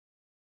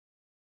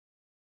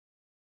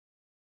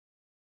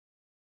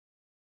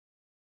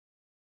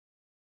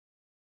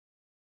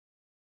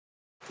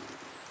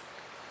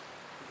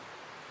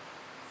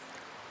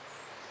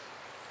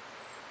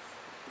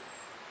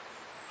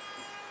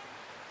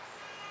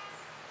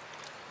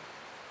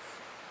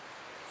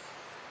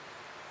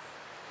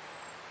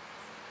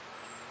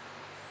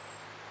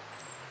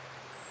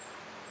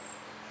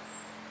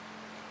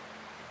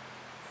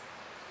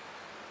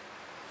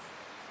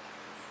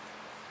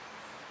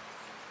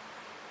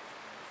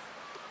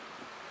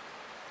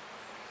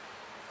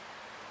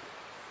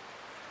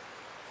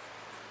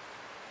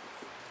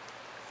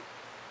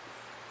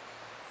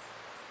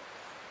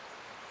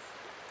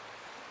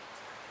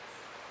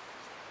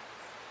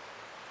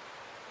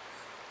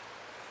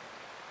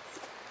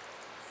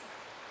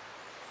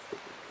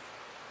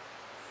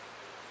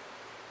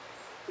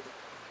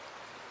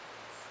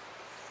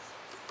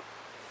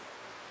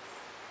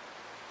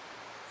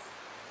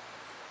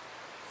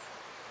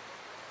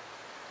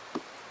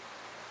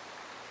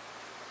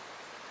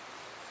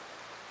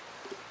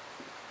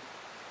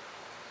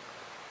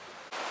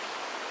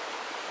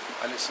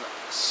and it's a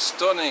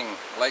stunning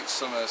late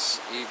summer's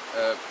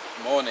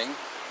morning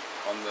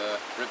on the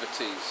River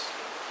Tees,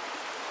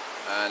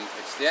 and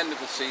it's the end of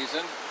the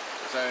season.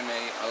 There's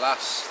only a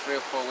last 3 or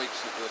 4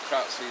 weeks of the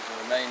trout season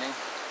remaining,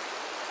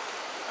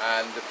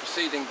 and the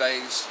preceding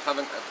days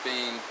haven't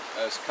been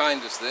as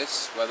kind as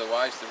this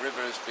weather-wise. The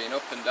river has been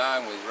up and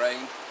down with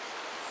rain,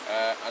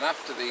 and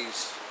after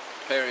these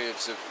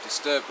periods of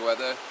disturbed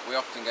weather we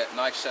often get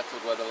nice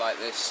settled weather like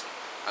this,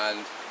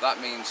 and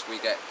that means we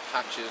get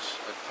hatches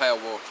of pale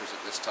waterers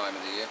at this time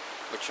of the year,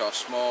 which are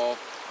small,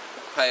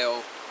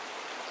 pale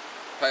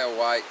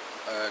white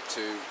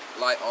to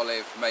light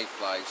olive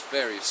mayflies,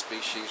 various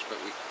species, but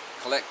we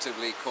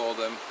collectively call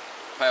them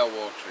pale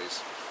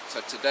wateries.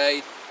 So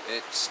today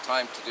it's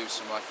time to do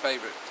some of my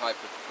favourite type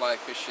of fly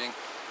fishing,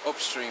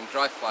 upstream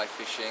dry fly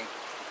fishing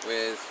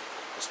with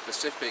a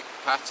specific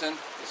pattern.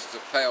 This is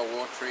a pale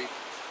watery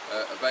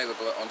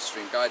available at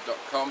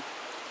onstreamguide.com,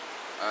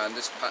 and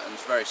this pattern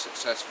is very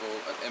successful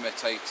at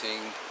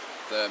imitating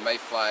the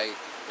mayfly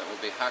that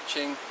will be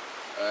hatching,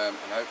 and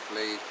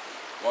hopefully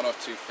 1 or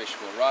 2 fish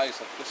will rise.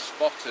 I've just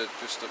spotted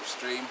just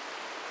upstream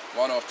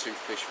 1 or 2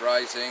 fish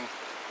rising,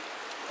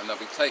 and I'll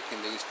be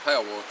taking these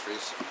pale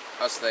wateries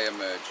as they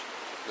emerge.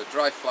 The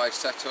dry fly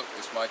setup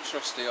is my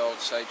trusty old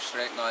Sage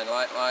 389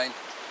 light line,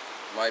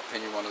 in my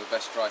opinion one of the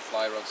best dry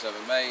fly rods ever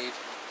made.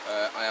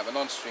 I have an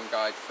on-stream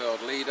guide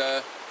furled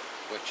leader,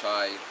 which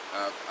I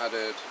have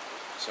added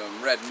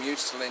some red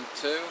mucilin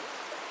to,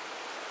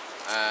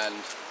 and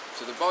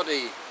to the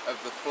body of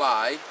the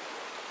fly,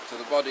 to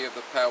the body of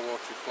the pale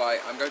watery fly,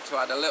 I'm going to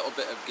add a little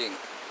bit of gink,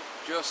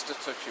 just a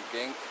touch of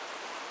gink,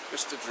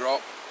 just a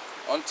drop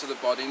onto the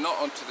body, not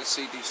onto the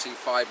CDC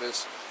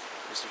fibres,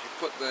 because if you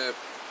put the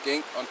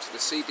gink onto the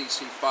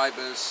CDC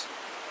fibres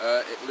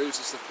it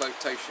loses the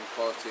flotation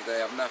quality. They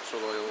have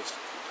natural oils,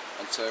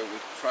 and so we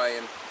try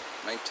and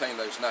maintain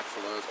those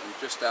natural oils and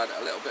just add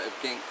a little bit of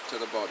gink to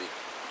the body.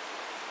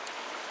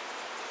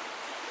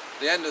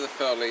 The end of the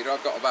furl leader,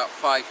 I've got about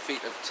 5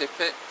 feet of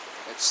tippet.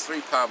 It's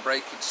 3 pound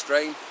breaking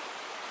strain,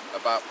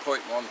 about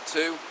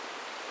 0.12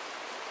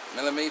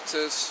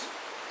 millimeters,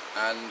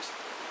 and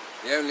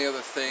the only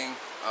other thing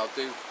I'll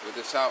do with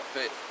this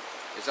outfit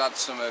is add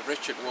some of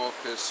Richard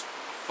Walker's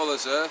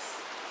Fuller's Earth,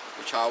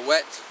 which I'll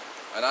wet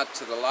and add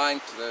to the line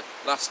to the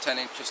last 10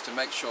 inches to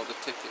make sure the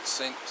tippet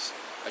sinks.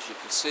 As you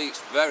can see, it's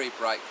very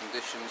bright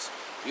conditions,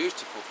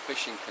 beautiful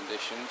fishing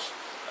conditions,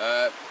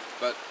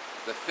 but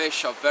the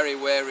fish are very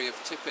wary of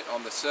tippet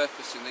on the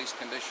surface in these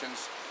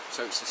conditions,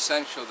 so it's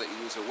essential that you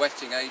use a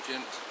wetting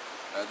agent.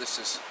 This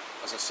is,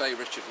 as I say,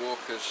 Richard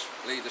Walker's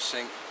leader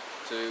sink,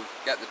 to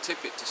get the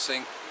tippet to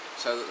sink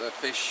so that the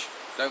fish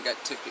don't get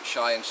tippet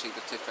shy and see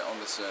the tippet on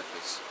the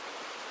surface.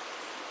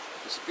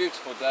 It's a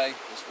beautiful day.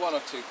 There's 1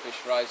 or 2 fish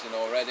rising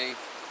already,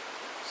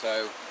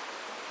 so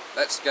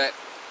let's get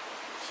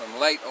some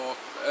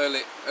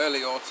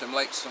early autumn,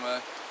 late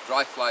summer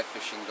dry fly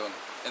fishing done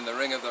in the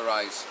ring of the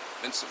rise,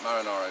 Vincent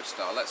Marinaro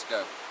style. Let's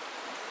go.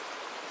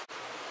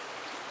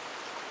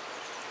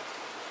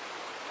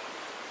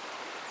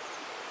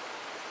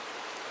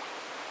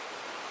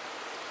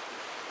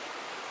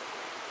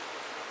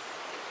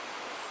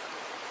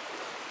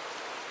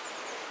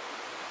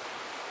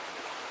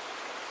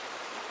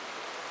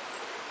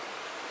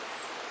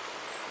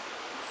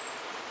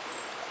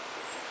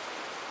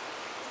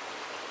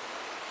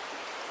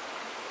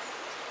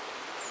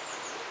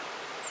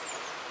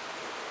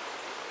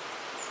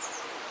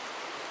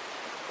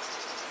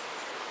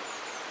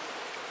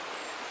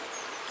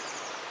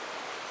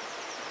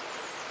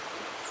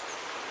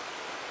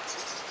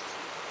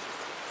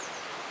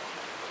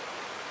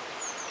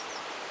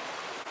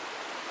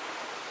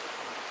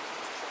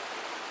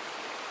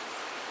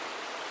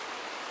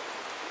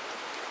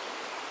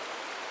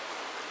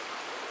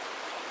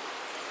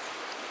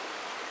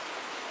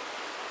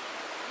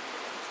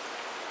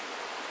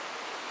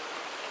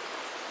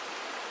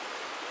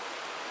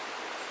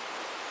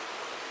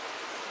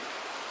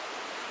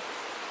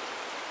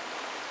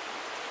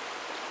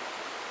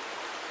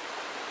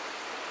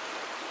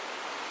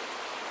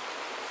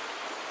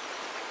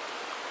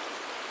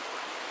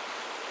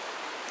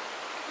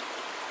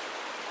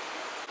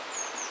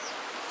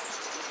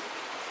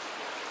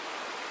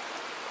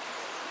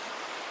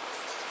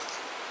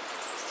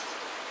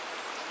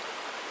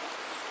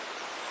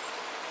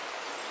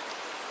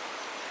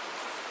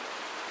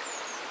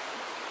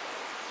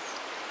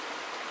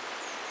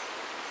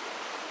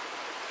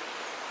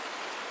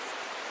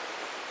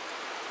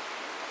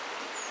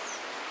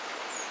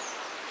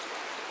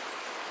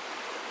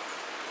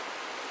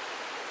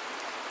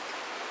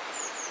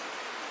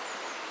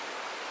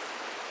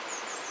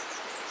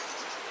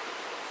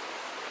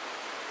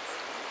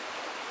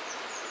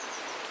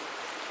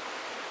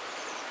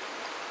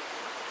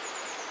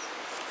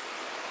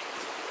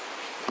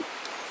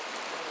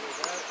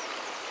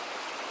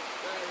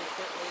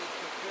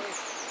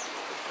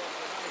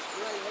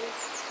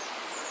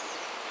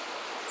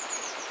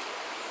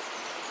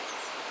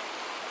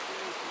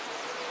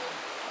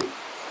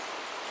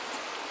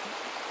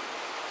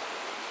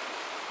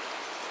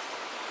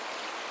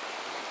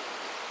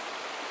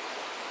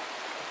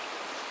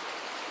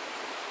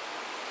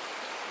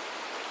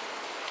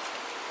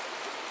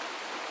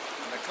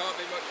 can't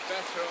be much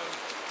better on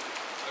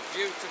a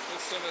beautiful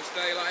summer's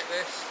day like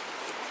this.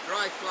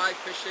 Dry fly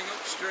fishing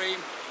upstream,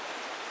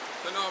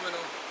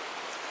 phenomenal.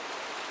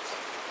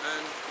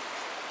 And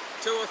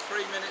 2 or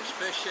 3 minutes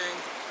fishing,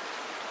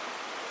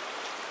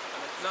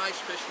 and a nice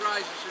fish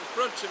rises in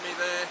front of me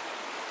there.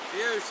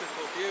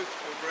 Beautiful,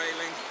 beautiful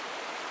grayling.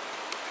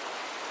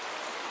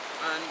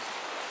 And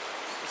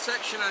the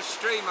section of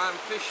stream I'm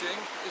fishing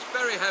is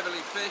very heavily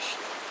fished.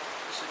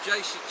 It's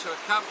adjacent to a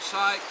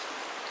campsite,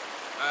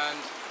 and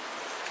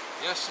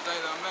yesterday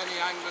there were many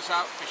anglers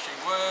out fishing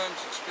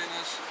worms and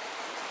spinners,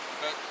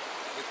 but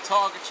with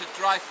targeted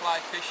dry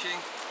fly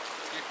fishing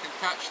you can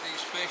catch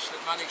these fish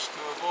that manage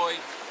to avoid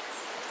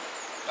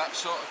that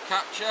sort of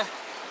capture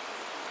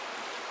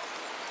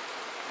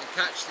and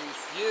catch these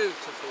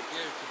beautiful,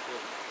 beautiful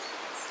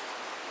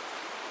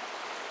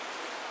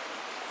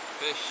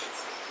fish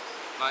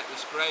like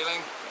this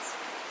grayling.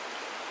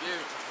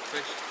 Beautiful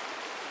fish.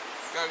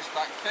 Goes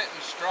back fit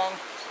and strong.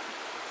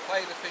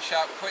 Play the fish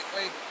out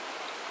quickly,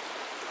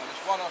 and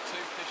there's 1 or 2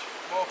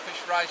 more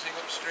fish rising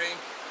upstream,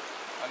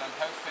 and I'm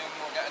hoping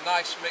we'll get a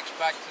nice mixed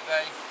bag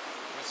today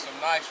with some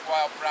nice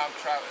wild brown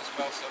trout as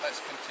well, so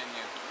let's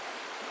continue.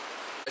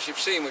 As you've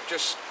seen, we've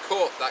just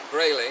caught that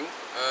grayling,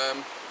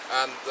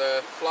 and the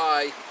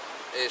fly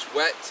is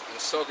wet and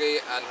soggy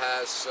and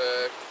has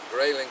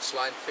grayling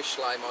slime, fish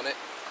slime on it,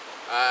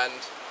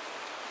 and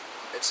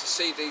it's a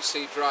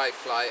CDC dry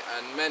fly,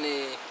 and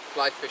many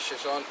fly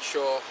fishers aren't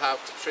sure how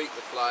to treat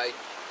the fly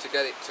to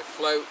get it to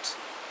float,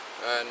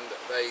 and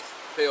they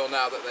feel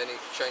now that they need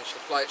to change the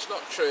fly. It's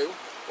not true.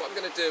 What I'm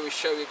going to do is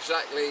show you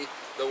exactly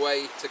the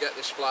way to get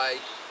this fly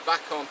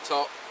back on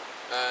top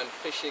and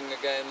fishing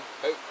again,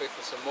 hopefully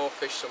for some more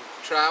fish, some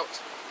trout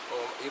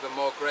or even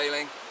more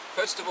grayling.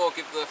 First of all,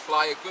 give the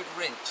fly a good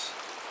rinse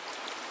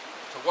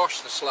to wash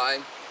the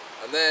slime,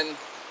 and then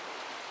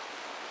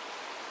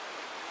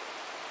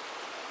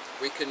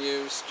we can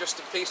use just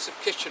a piece of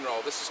kitchen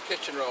roll. This is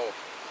kitchen roll,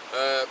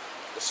 the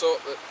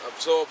sort that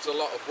absorbs a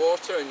lot of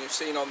water, and you've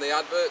seen on the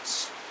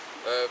adverts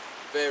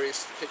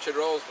various kitchen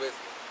rolls with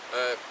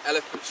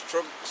elephant's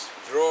trunks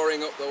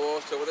drawing up the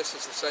water. Well, this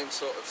is the same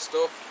sort of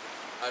stuff,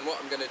 and what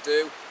I'm going to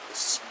do is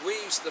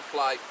squeeze the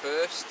fly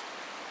first.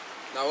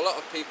 Now, a lot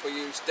of people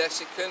use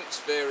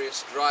desiccants,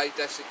 various dry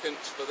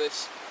desiccants for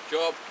this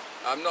job.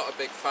 I'm not a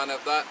big fan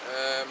of that.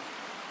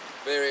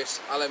 Various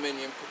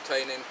aluminium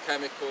containing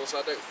chemicals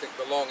I don't think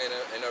belong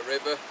in a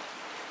river,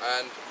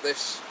 and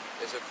this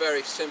is a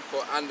very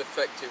simple and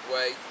effective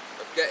way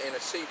of getting a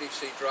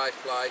CDC dry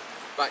fly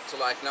back to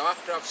life. Now,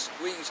 after I've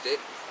squeezed it,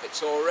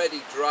 it's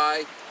already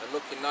dry and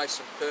looking nice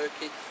and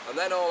perky, and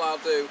then all I'll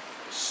do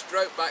is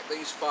stroke back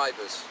these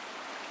fibres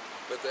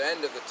with the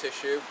end of the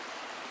tissue,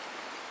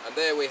 and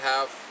there we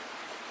have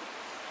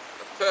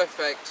a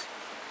perfect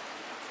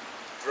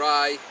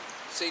dry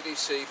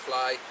CDC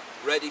fly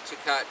ready to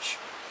catch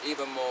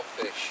even more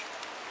fish.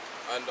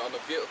 And on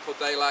a beautiful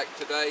day like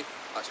today,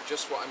 that's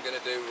just what I'm going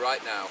to do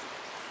right now.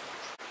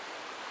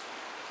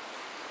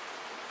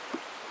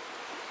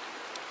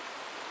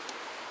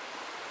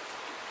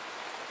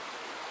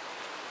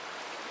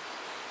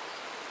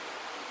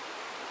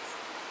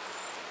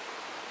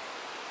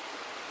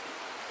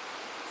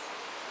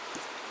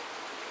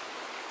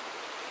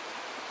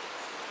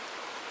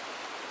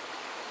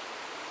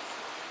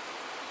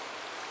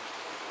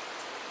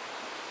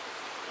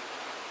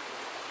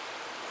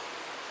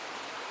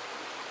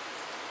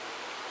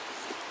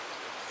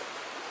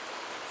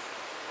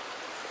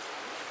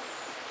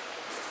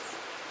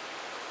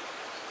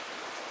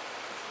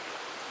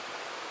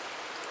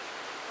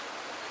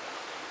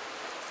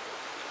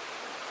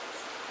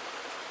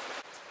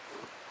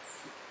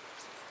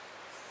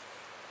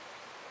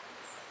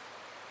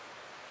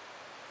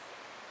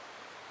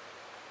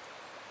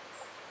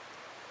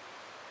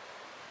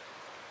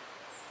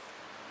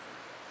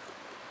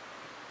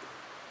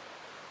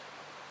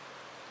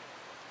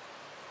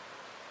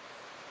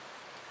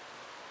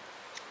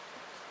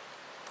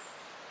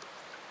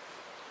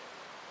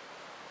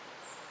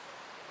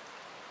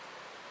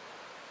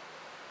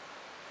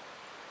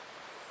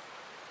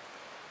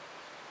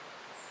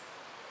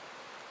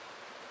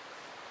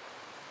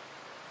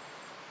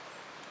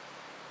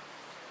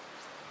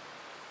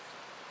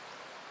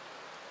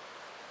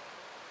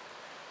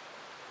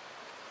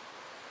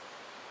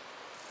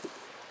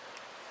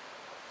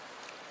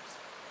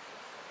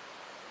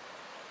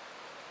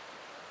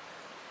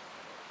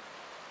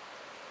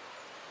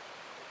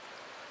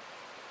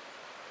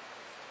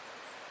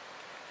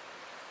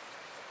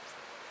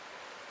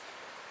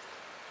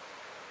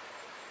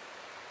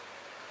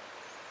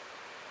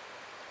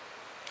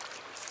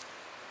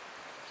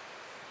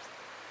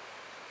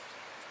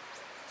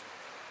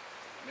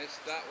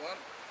 Missed that one,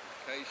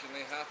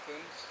 occasionally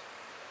happens.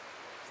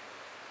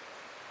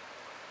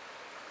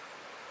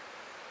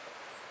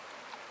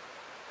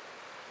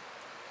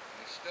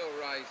 He's still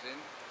rising,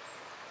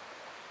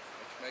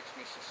 which makes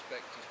me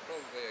suspect he's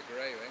probably a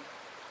grayling.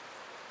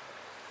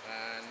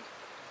 And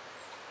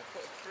I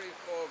put 3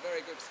 or 4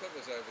 very good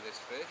covers over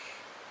this fish,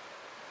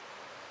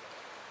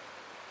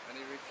 and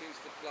he refused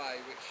to fly,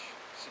 which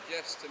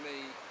suggests to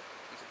me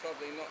he's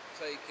probably not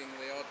taking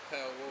the odd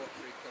pale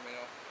watery coming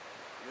off.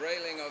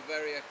 Grayling are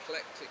very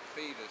eclectic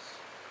feeders,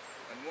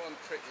 and one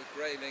trick with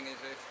grayling is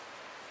if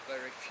they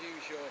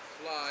refuse your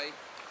fly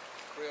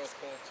 3 or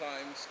 4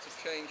 times to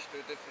change to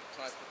a different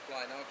type of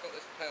fly. Now I've got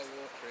this pale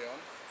watery on,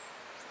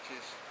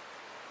 which is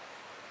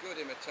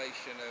good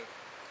imitation of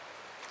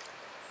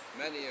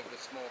many of the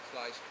small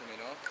flies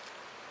coming off,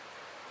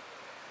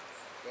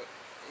 but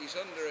he's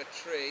under a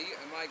tree,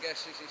 and my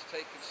guess is he's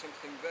taken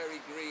something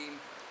very green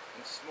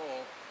and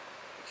small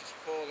which is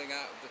falling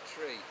out of the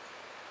tree.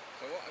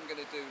 So what I'm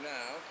going to do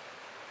now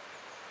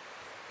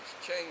is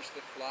change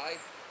the fly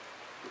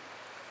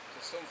to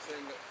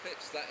something that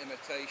fits that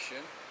imitation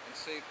and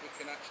see if we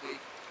can actually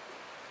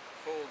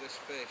fool this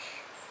fish.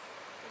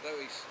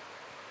 Although he's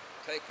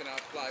taken our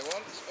fly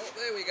once, oh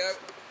there we go,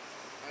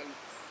 and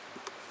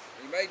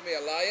he made me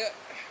a liar,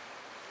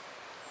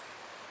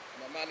 and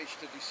I managed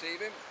to deceive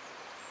him,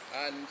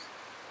 and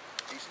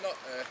he's not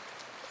a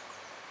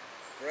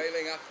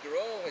grayling after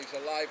all, he's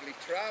a lively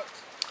trout.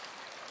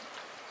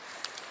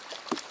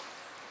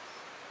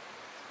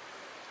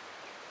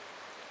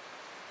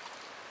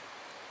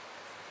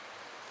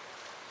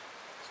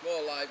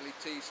 More lively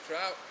teased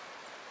trout,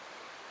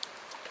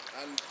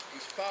 and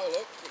he's foul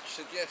up, which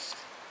suggests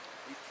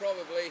he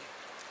probably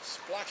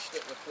splashed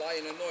at the fly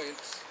in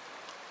annoyance.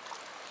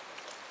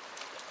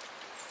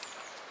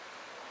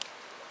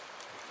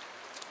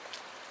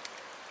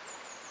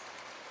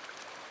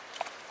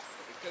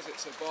 But because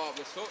it's a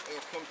barbless hook,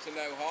 he'll come to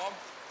no harm.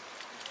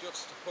 He's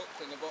just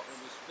hooked in the bottom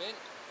of his fin.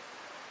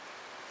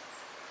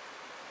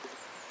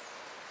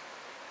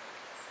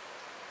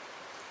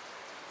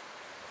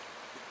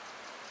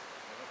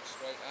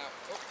 Straight out,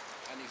 oh,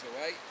 and he's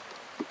away.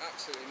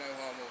 Absolutely no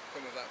harm will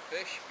come of that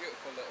fish.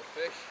 Beautiful little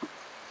fish,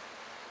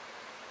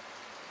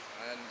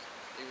 and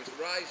he was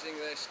rising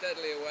there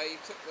steadily away.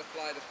 He took the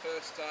fly the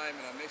first time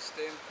and I missed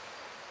him,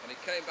 and he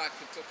came back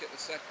and took it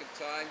the second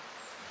time.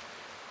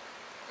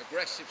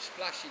 Aggressive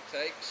splash he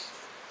takes,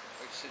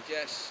 which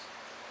suggests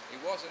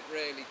he wasn't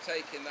really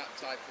taking that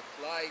type of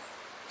fly.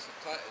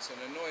 It's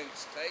an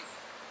annoyance take,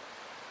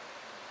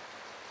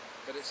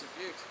 but it's a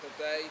beautiful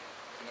day,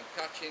 and I'm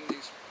catching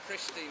these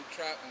pristine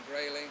trout and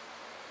grayling.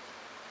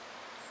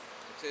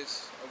 It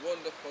is a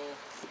wonderful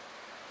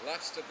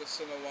last of the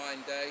summer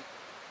wine day,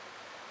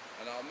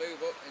 and I'll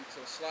move up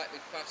into a slightly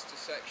faster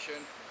section,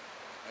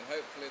 and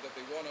hopefully there'll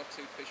be 1 or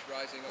 2 fish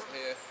rising up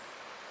here,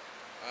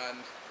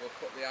 and we'll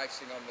put the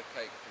icing on the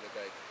cake for the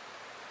day.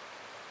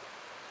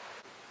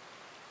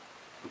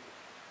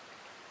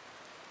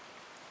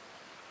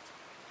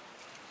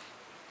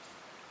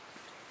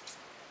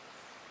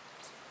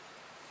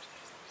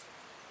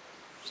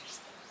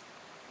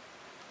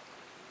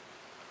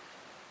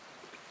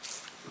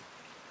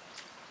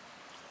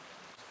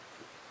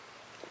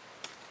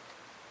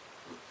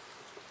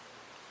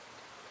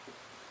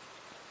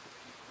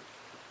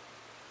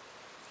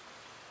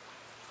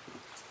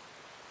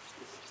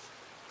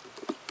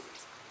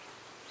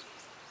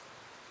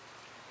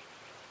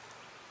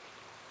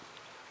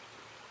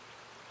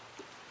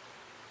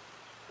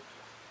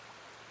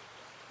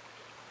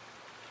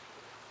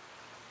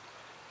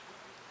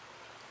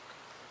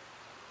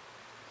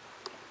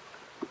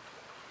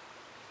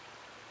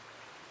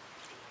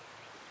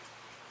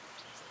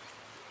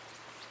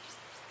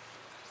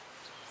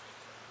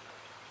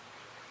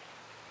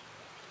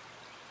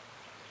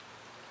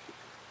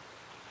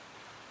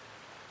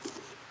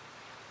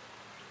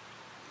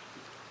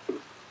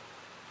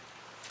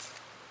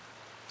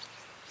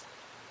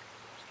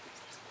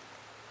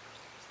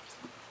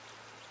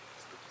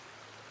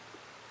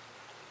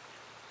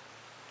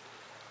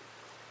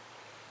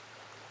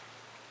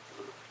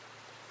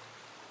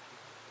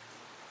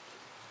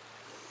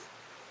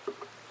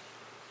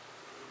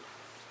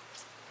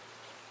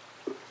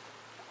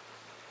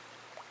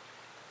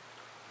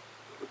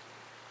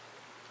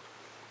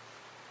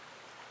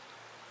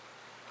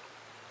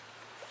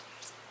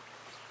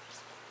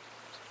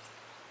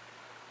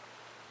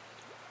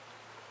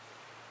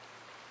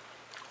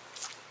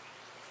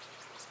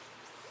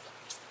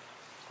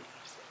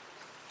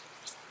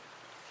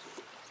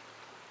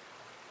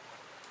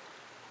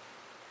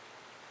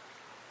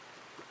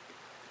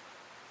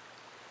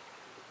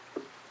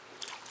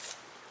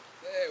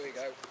 There we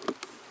go.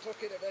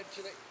 Took it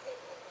eventually.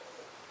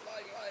 Oh,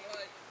 line, line,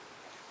 line.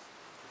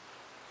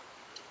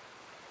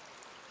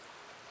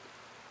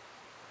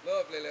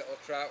 Lovely little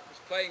trout. Was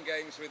playing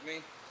games with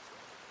me.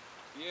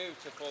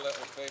 Beautiful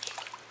little fish.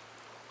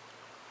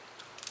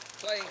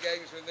 Playing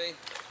games with me.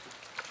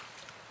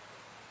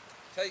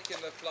 Taking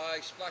the fly,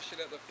 splashing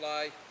at the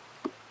fly,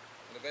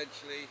 and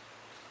eventually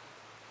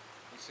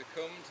he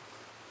succumbed.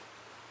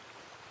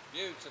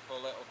 Beautiful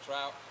little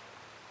trout.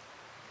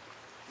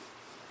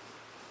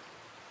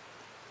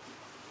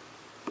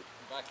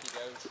 Back he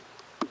goes.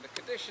 The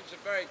conditions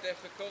are very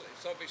difficult.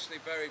 It's obviously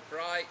very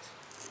bright,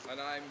 and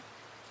I'm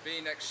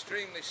being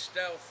extremely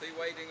stealthy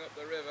wading up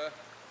the river,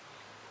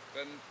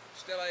 but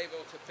still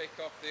able to pick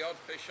off the odd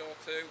fish or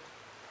two.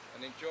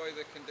 and enjoy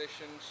the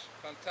conditions.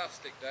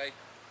 Fantastic day.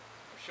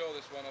 I'm sure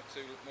there's one or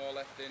two more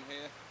left in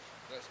here.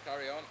 Let's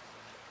carry on.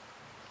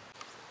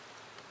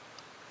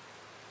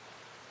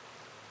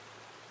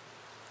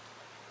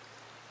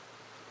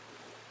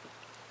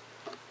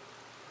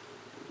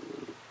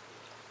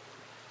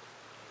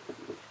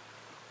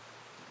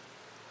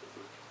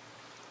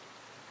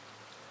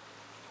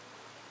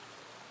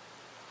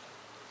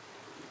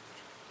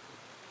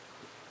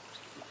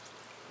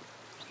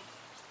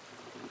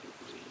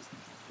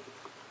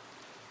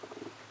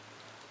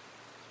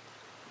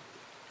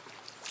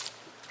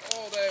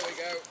 Oh, there we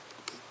go.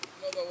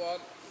 Another one.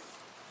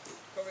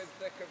 Coming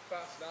thick and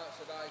fast now. It's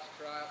a nice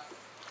trout.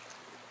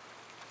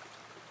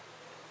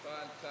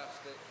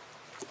 Fantastic.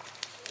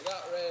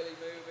 Without really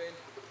moving,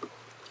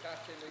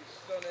 catching these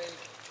stunning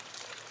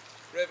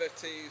river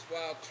tees,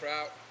 wild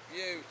trout.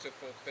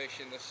 Beautiful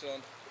fish in the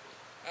sun.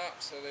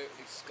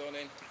 Absolutely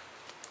stunning.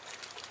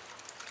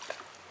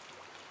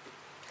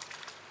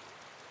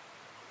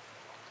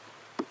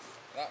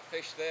 That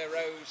fish there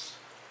rose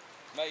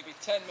maybe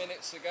 10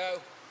 minutes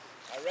ago.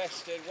 I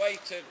rested,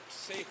 waited to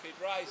see if he'd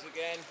rise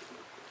again,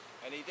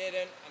 and he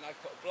didn't, and I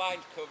put a blind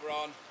cover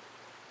on,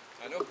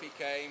 and up he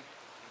came.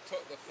 He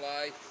took the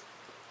fly.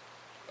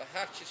 The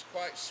hatch is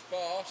quite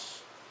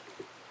sparse,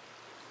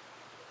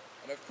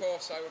 and of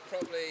course I would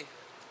probably,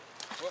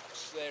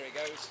 whoops, there he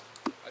goes,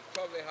 I'd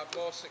probably have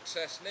more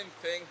success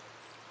nymphing,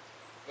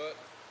 but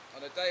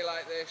on a day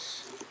like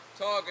this,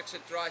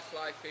 targeted dry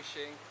fly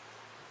fishing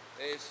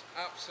is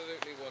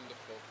absolutely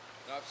wonderful.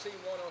 Now I've seen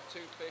one or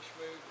two fish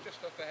move just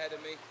up ahead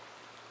of me,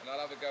 and I'll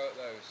have a go at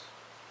those.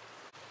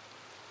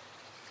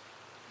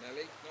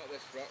 Nellie, not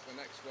this rock, the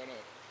next one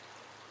up.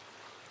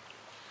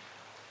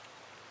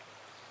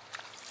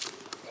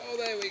 Oh,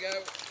 there we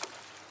go.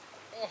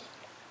 Oh.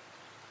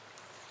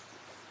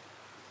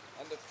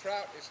 And the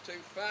trout is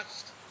too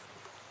fast.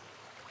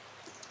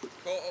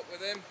 Caught up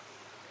with him.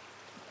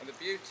 And the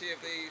beauty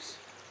of these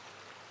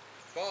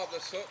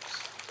barbless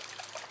hooks,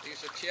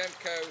 these are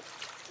Chiemco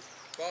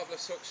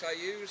barbless hooks I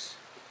use,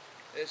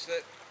 is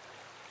that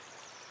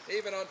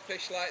even on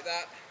fish like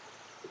that,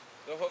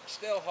 the hook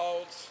still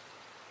holds.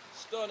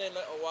 Stunning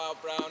little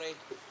wild brownie.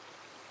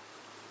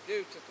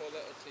 Beautiful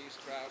little tease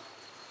trout.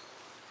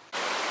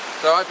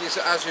 So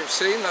as you've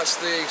seen, that's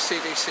the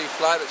CDC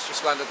fly that's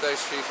just landed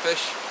those few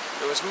fish.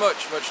 It was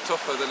much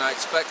tougher than I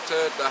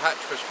expected. The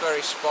hatch was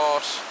very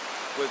sparse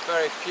with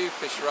very few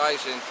fish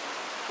rising,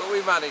 but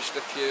we managed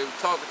a few.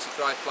 Targeted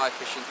dry fly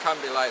fishing can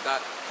be like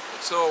that.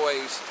 It's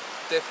always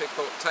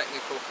difficult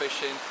technical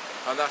fishing,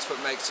 and that's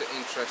what makes it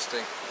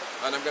interesting.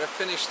 And I'm going to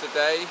finish the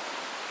day,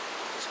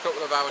 this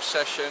couple of hour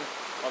session,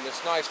 on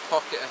this nice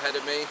pocket ahead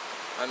of me,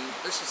 and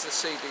this is the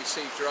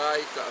CDC dry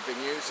that I've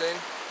been using.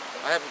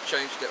 I haven't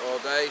changed it all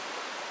day.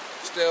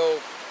 Still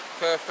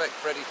perfect,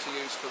 ready to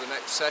use for the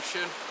next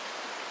session.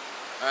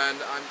 And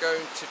I'm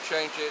going to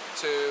change it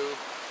to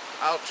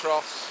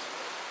Altros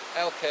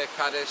LK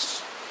Caddis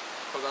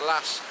for the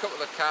last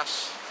couple of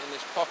casts in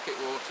this pocket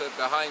water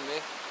behind me.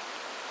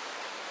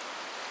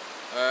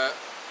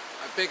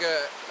 A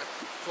bigger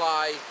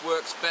fly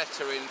works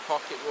better in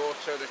pocket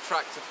water, an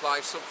attractor fly,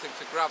 something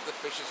to grab the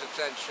fish's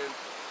attention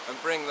and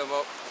bring them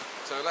up.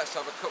 So let's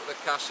have a couple of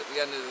casts at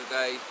the end of the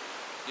day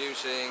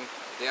using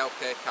the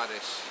LK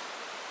Caddis.